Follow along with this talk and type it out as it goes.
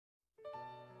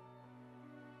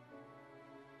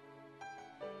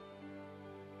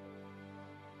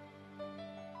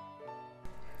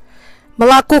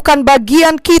melakukan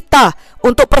bagian kita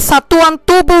untuk persatuan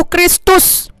tubuh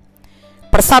Kristus.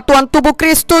 Persatuan tubuh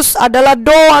Kristus adalah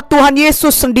doa Tuhan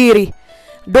Yesus sendiri.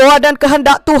 Doa dan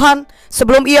kehendak Tuhan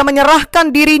sebelum Ia menyerahkan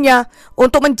dirinya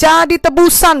untuk menjadi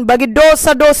tebusan bagi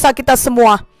dosa-dosa kita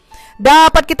semua.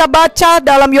 Dapat kita baca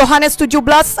dalam Yohanes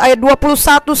 17 ayat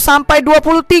 21 sampai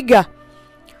 23.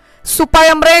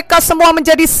 Supaya mereka semua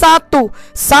menjadi satu,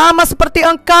 sama seperti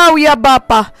Engkau ya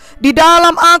Bapa, di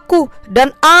dalam Aku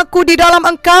dan Aku di dalam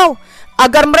Engkau,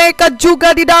 agar mereka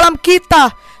juga di dalam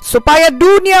kita, supaya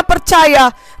dunia percaya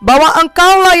bahwa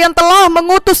Engkaulah yang telah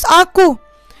mengutus Aku,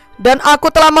 dan Aku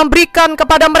telah memberikan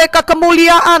kepada mereka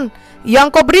kemuliaan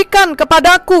yang Kau berikan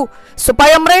kepadaku,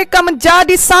 supaya mereka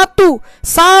menjadi satu,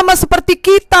 sama seperti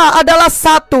kita adalah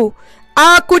satu.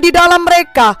 Aku di dalam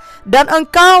mereka dan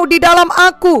Engkau di dalam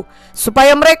Aku,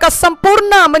 supaya mereka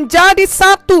sempurna menjadi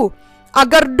satu,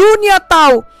 agar dunia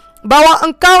tahu bahwa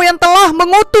Engkau yang telah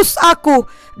mengutus Aku,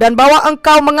 dan bahwa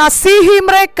Engkau mengasihi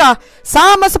mereka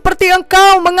sama seperti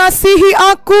Engkau mengasihi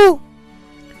Aku.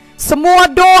 Semua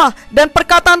doa dan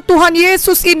perkataan Tuhan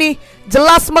Yesus ini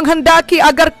jelas menghendaki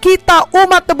agar kita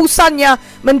umat tebusannya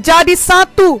menjadi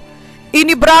satu.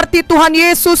 Ini berarti Tuhan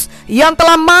Yesus yang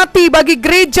telah mati bagi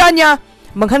gerejanya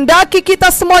menghendaki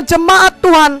kita semua jemaat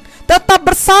Tuhan tetap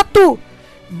bersatu.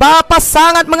 Bapa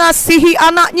sangat mengasihi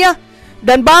anaknya,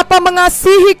 dan Bapa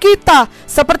mengasihi kita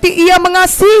seperti Ia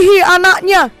mengasihi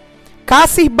anaknya.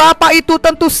 Kasih Bapa itu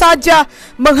tentu saja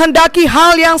menghendaki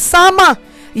hal yang sama,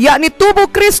 yakni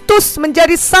tubuh Kristus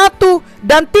menjadi satu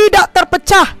dan tidak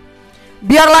terpecah.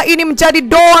 Biarlah ini menjadi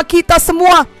doa kita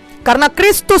semua, karena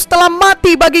Kristus telah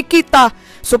mati bagi kita,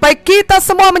 supaya kita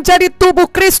semua menjadi tubuh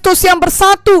Kristus yang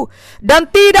bersatu dan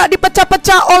tidak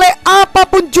dipecah-pecah oleh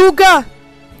apapun juga.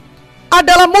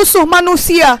 Adalah musuh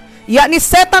manusia, yakni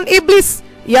setan iblis,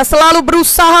 yang selalu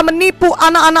berusaha menipu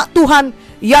anak-anak Tuhan,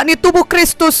 yakni tubuh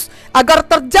Kristus, agar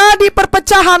terjadi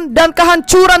perpecahan dan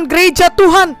kehancuran gereja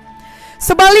Tuhan.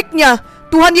 Sebaliknya,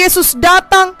 Tuhan Yesus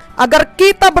datang agar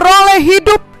kita beroleh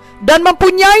hidup dan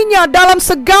mempunyainya dalam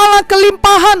segala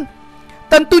kelimpahan.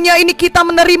 Tentunya ini kita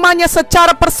menerimanya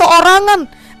secara perseorangan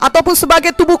ataupun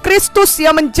sebagai tubuh Kristus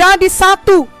yang menjadi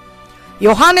satu.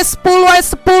 Yohanes 10 ayat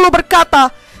 10 berkata,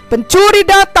 pencuri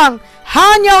datang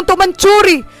hanya untuk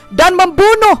mencuri dan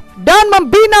membunuh dan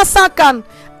membinasakan.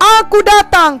 Aku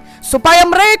datang supaya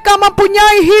mereka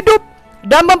mempunyai hidup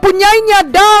dan mempunyainya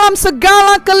dalam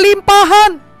segala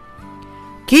kelimpahan.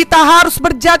 Kita harus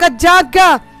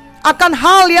berjaga-jaga akan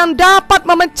hal yang dapat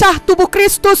memecah tubuh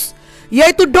Kristus,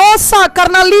 yaitu dosa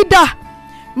karena lidah.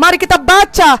 Mari kita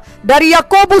baca dari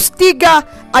Yakobus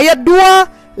 3 ayat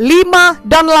 2, 5,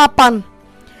 dan 8.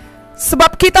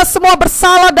 Sebab kita semua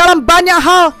bersalah dalam banyak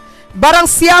hal. Barang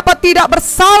siapa tidak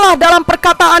bersalah dalam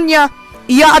perkataannya,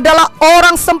 ia adalah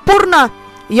orang sempurna,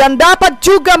 yang dapat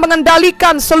juga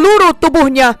mengendalikan seluruh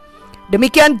tubuhnya.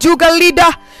 Demikian juga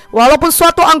lidah, walaupun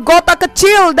suatu anggota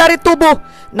kecil dari tubuh,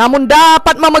 namun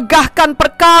dapat memegahkan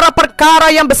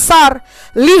perkara-perkara yang besar.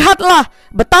 Lihatlah,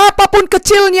 betapapun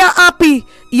kecilnya api,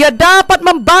 ia dapat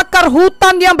membakar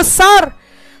hutan yang besar.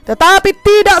 Tetapi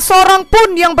tidak seorang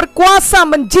pun yang berkuasa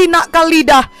menjinakkan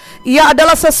lidah. Ia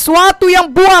adalah sesuatu yang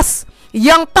buas,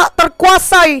 yang tak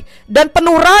terkuasai, dan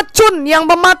penuh racun yang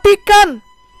mematikan.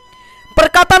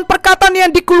 Perkataan-perkataan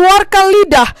yang dikeluarkan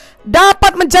lidah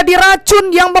dapat menjadi racun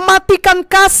yang mematikan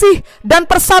kasih dan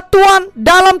persatuan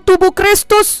dalam tubuh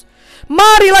Kristus.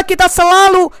 Marilah kita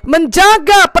selalu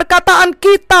menjaga perkataan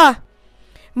kita.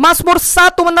 Mazmur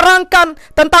 1 menerangkan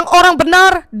tentang orang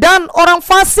benar dan orang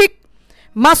fasik.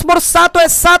 Mazmur 1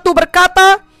 ayat 1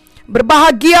 berkata,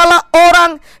 berbahagialah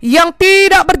orang yang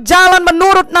tidak berjalan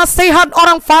menurut nasihat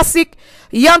orang fasik,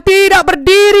 yang tidak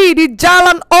berdiri di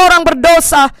jalan orang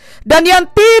berdosa, dan yang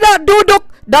tidak duduk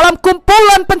dalam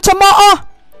kumpulan pencemooh.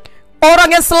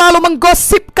 Orang yang selalu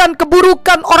menggosipkan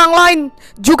keburukan orang lain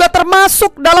juga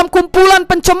termasuk dalam kumpulan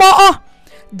pencemooh.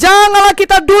 Janganlah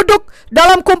kita duduk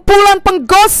dalam kumpulan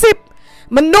penggosip.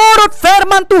 Menurut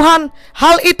firman Tuhan,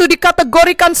 hal itu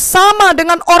dikategorikan sama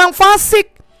dengan orang fasik.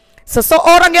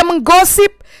 Seseorang yang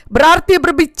menggosip berarti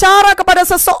berbicara kepada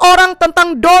seseorang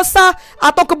tentang dosa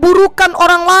atau keburukan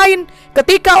orang lain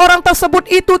ketika orang tersebut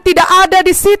itu tidak ada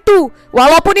di situ,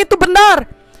 walaupun itu benar.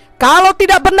 Kalau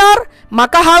tidak benar,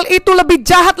 maka hal itu lebih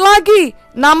jahat lagi,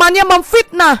 namanya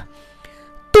memfitnah.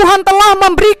 Tuhan telah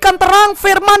memberikan terang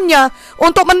firman-Nya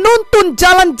untuk menuntun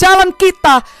jalan-jalan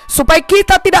kita, supaya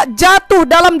kita tidak jatuh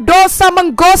dalam dosa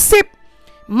menggosip.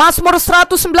 Mazmur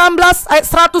 119 ayat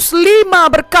 105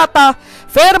 berkata,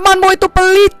 firman-Mu itu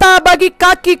pelita bagi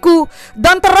kakiku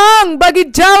dan terang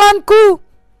bagi jalanku.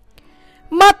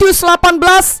 Matius 18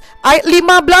 ayat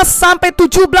 15 sampai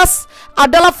 17,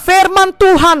 adalah firman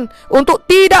Tuhan untuk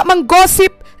tidak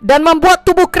menggosip dan membuat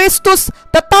tubuh Kristus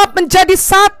tetap menjadi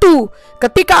satu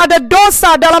ketika ada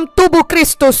dosa dalam tubuh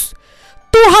Kristus.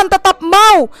 Tuhan tetap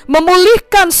mau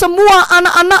memulihkan semua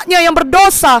anak-anaknya yang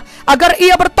berdosa agar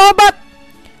ia bertobat.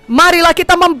 Marilah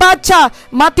kita membaca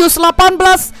Matius 18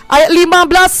 ayat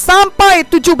 15 sampai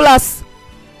 17.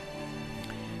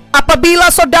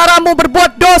 Apabila saudaramu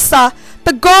berbuat dosa,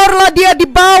 tegurlah dia di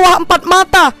bawah 4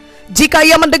 mata. Jika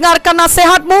ia mendengarkan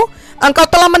nasihatmu, engkau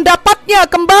telah mendapatnya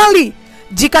kembali.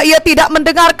 Jika ia tidak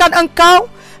mendengarkan engkau,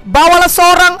 bawalah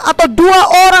seorang atau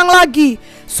 2 orang lagi,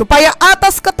 supaya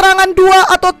atas keterangan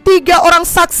 2 atau 3 orang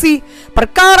saksi,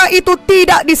 perkara itu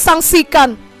tidak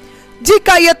disangsikan.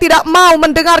 Jika ia tidak mau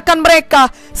mendengarkan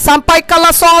mereka,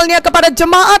 sampaikanlah soalnya kepada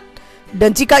jemaat.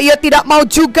 Dan jika ia tidak mau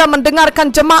juga mendengarkan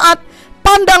jemaat,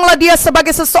 pandanglah dia sebagai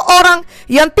seseorang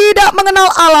yang tidak mengenal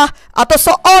Allah atau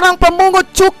seorang pemungut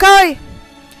cukai.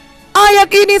 Ayat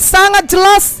ini sangat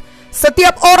jelas.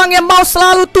 Setiap orang yang mau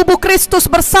selalu tubuh Kristus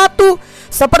bersatu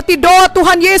seperti doa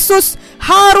Tuhan Yesus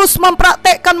harus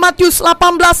mempraktekkan Matius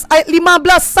 18 ayat 15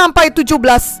 sampai 17.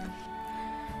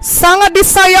 Sangat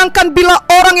disayangkan bila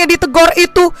orang yang ditegur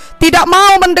itu tidak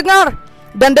mau mendengar,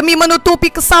 dan demi menutupi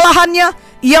kesalahannya,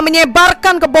 ia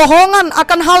menyebarkan kebohongan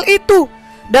akan hal itu.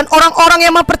 Dan orang-orang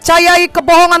yang mempercayai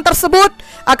kebohongan tersebut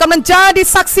akan menjadi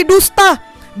saksi dusta,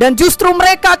 dan justru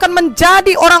mereka akan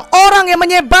menjadi orang-orang yang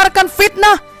menyebarkan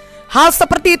fitnah. Hal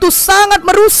seperti itu sangat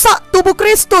merusak tubuh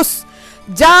Kristus.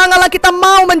 Janganlah kita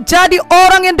mau menjadi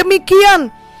orang yang demikian.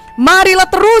 Marilah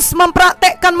terus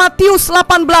mempraktekkan Matius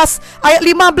 18 ayat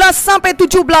 15 sampai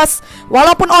 17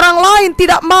 walaupun orang lain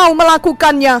tidak mau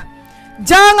melakukannya.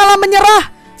 Janganlah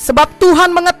menyerah, sebab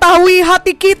Tuhan mengetahui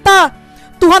hati kita.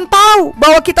 Tuhan tahu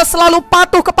bahwa kita selalu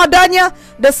patuh kepadanya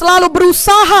dan selalu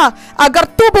berusaha agar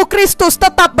tubuh Kristus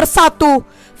tetap bersatu.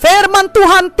 Firman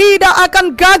Tuhan tidak akan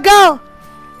gagal.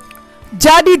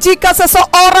 Jadi jika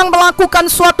seseorang melakukan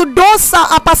suatu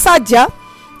dosa apa saja,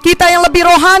 kita yang lebih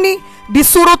rohani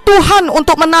disuruh Tuhan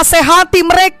untuk menasehati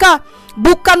mereka,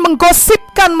 bukan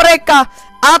menggosipkan mereka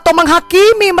atau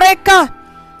menghakimi mereka.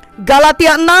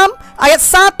 Galatia 6 ayat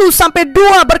 1 sampai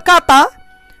 2 berkata,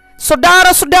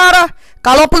 saudara-saudara,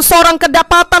 kalaupun seorang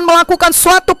kedapatan melakukan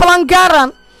suatu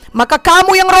pelanggaran, maka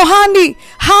kamu yang rohani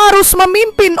harus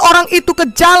memimpin orang itu ke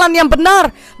jalan yang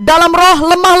benar dalam roh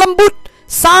lemah lembut,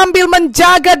 sambil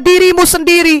menjaga dirimu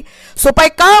sendiri, supaya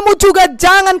kamu juga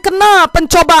jangan kena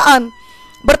pencobaan.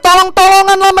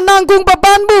 Bertolong-tolonganlah menanggung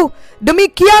bebanmu,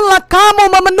 demikianlah kamu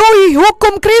memenuhi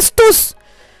hukum Kristus.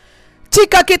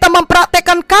 Jika kita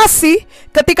mempraktekkan kasih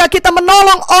ketika kita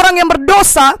menolong orang yang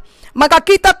berdosa, maka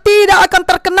kita tidak akan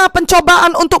terkena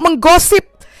pencobaan untuk menggosip.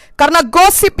 Karena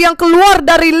gosip yang keluar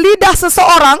dari lidah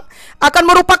seseorang akan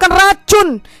merupakan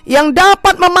racun yang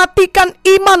dapat mematikan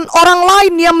iman orang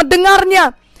lain yang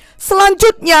mendengarnya.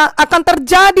 Selanjutnya akan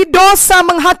terjadi dosa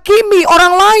menghakimi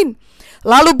orang lain.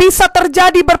 Lalu bisa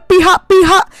terjadi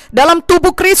berpihak-pihak dalam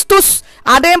tubuh Kristus.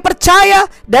 Ada yang percaya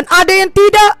dan ada yang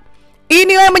tidak.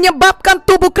 Inilah yang menyebabkan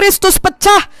tubuh Kristus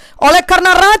pecah oleh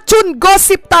karena racun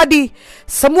gosip tadi.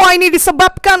 Semua ini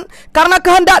disebabkan karena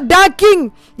kehendak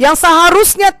daging yang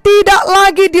seharusnya tidak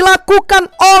lagi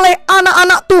dilakukan oleh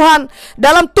anak-anak Tuhan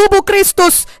dalam tubuh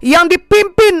Kristus yang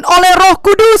dipimpin oleh Roh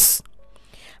Kudus.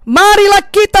 Marilah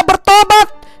kita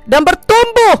bertobat dan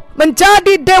bertumbuh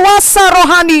menjadi dewasa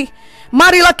rohani.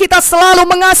 Marilah kita selalu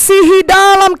mengasihi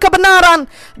dalam kebenaran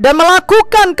dan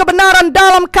melakukan kebenaran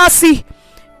dalam kasih.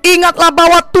 Ingatlah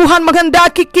bahwa Tuhan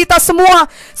menghendaki kita semua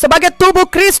sebagai tubuh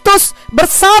Kristus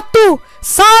bersatu,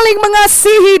 saling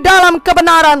mengasihi dalam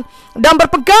kebenaran dan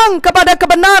berpegang kepada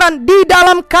kebenaran di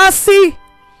dalam kasih.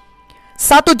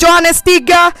 1 Yohanes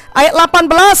 3 ayat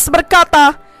 18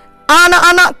 berkata,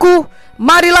 anak-anakku,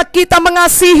 marilah kita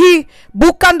mengasihi,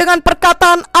 bukan dengan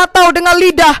perkataan atau dengan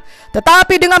lidah,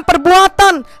 tetapi dengan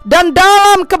perbuatan dan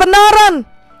dalam kebenaran.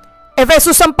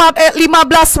 Efesus 4 ayat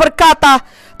 15 berkata,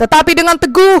 tetapi dengan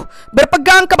teguh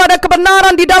berpegang kepada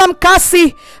kebenaran di dalam kasih,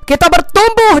 kita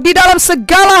bertumbuh di dalam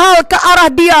segala hal ke arah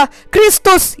Dia,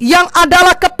 Kristus yang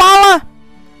adalah kepala.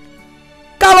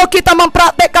 Kalau kita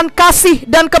mempraktekkan kasih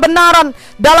dan kebenaran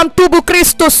dalam tubuh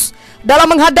Kristus, dalam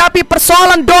menghadapi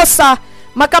persoalan dosa,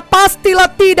 maka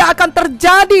pastilah tidak akan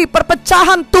terjadi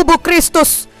perpecahan tubuh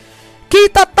Kristus.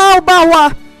 Kita tahu bahwa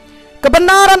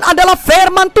kebenaran adalah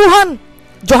firman Tuhan.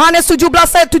 Yohanes 17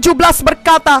 ayat 17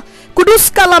 berkata,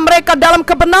 kuduskanlah mereka dalam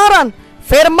kebenaran,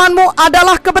 firman-Mu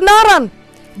adalah kebenaran.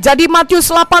 Jadi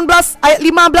Matius 18 ayat 15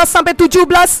 sampai 17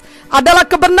 adalah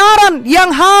kebenaran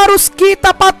yang harus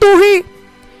kita patuhi.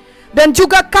 Dan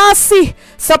juga kasih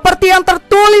seperti yang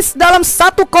tertulis dalam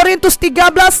 1 Korintus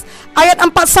 13 ayat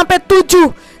 4 sampai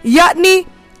 7. yakni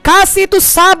kasih itu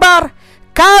sabar,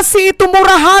 kasih itu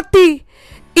murah hati,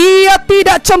 ia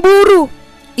tidak cemburu,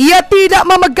 ia tidak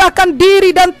memegahkan diri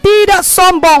dan tidak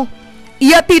sombong,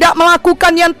 ia tidak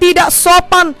melakukan yang tidak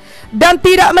sopan dan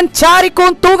tidak mencari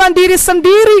keuntungan diri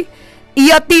sendiri,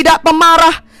 ia tidak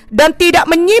pemarah dan tidak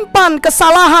menyimpan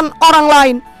kesalahan orang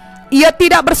lain, ia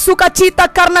tidak bersuka cita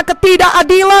karena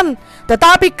ketidakadilan,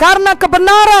 tetapi karena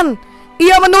kebenaran.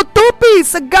 Ia menutupi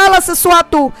segala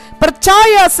sesuatu,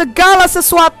 percaya segala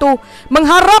sesuatu,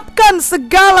 mengharapkan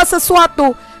segala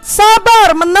sesuatu,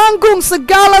 sabar menanggung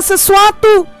segala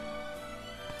sesuatu.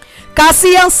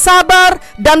 Kasih yang sabar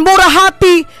dan murah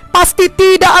hati pasti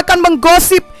tidak akan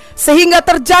menggosip sehingga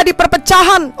terjadi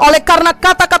perpecahan oleh karena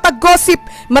kata-kata gosip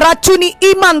meracuni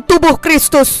iman tubuh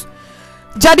Kristus.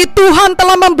 Jadi Tuhan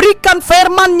telah memberikan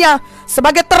firman-Nya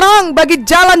sebagai terang bagi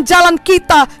jalan-jalan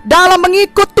kita dalam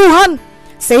mengikut Tuhan,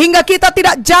 sehingga kita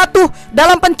tidak jatuh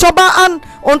dalam pencobaan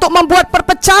untuk membuat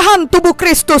perpecahan tubuh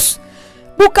Kristus.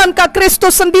 Bukankah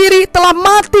Kristus sendiri telah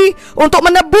mati untuk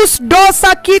menebus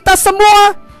dosa kita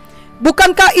semua?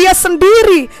 Bukankah Ia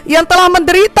sendiri yang telah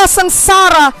menderita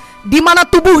sengsara, di mana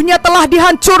tubuhnya telah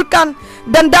dihancurkan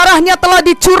dan darahnya telah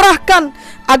dicurahkan,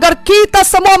 agar kita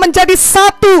semua menjadi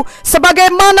satu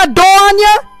sebagaimana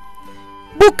doanya?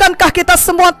 Bukankah kita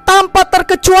semua tanpa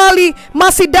terkecuali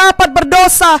masih dapat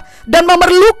berdosa dan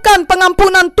memerlukan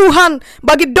pengampunan Tuhan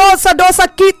bagi dosa-dosa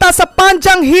kita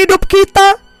sepanjang hidup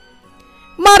kita?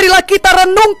 Marilah kita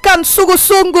renungkan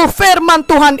sungguh-sungguh firman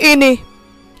Tuhan ini.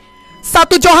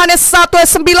 1 Yohanes 1 ayat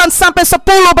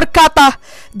 9-10 berkata,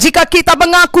 jika kita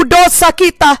mengaku dosa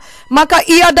kita, maka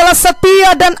Ia adalah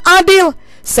setia dan adil,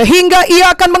 sehingga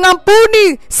Ia akan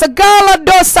mengampuni segala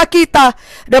dosa kita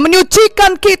dan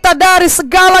menyucikan kita dari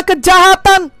segala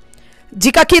kejahatan.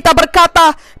 Jika kita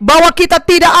berkata bahwa kita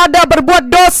tidak ada berbuat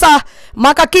dosa,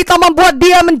 maka kita membuat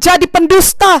Dia menjadi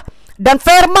pendusta dan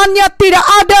firman-Nya tidak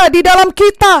ada di dalam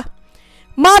kita.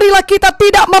 Marilah kita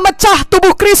tidak memecah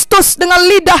tubuh Kristus dengan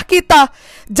lidah kita.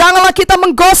 Janganlah kita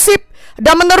menggosip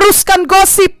dan meneruskan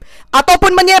gosip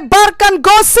ataupun menyebarkan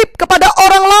gosip kepada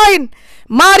orang lain.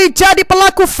 Mari jadi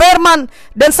pelaku firman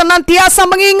dan senantiasa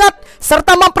mengingat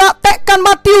serta mempraktekkan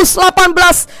Matius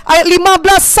 18 ayat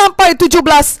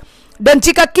 15-17. Dan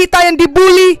jika kita yang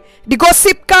dibuli,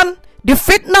 digosipkan,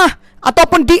 difitnah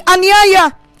ataupun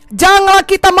dianiaya, janganlah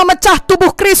kita memecah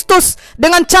tubuh Kristus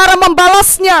dengan cara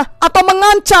membalasnya atau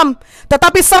mengancam,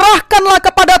 tetapi serahkanlah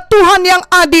kepada Tuhan yang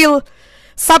adil.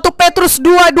 1 Petrus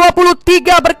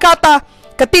 2:23 berkata,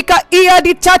 ketika ia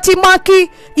dicaci maki,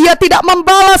 ia tidak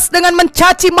membalas dengan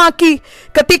mencaci maki.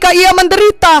 Ketika ia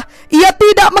menderita, ia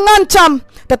tidak mengancam,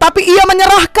 tetapi ia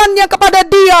menyerahkannya kepada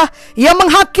Dia yang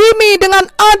menghakimi dengan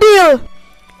adil.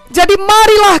 Jadi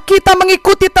marilah kita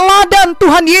mengikuti teladan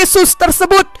Tuhan Yesus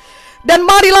tersebut, dan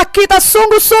marilah kita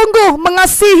sungguh-sungguh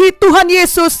mengasihi Tuhan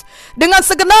Yesus dengan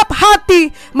segenap hati,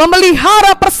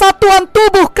 memelihara persatuan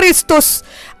tubuh Kristus.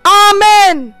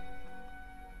 Amin.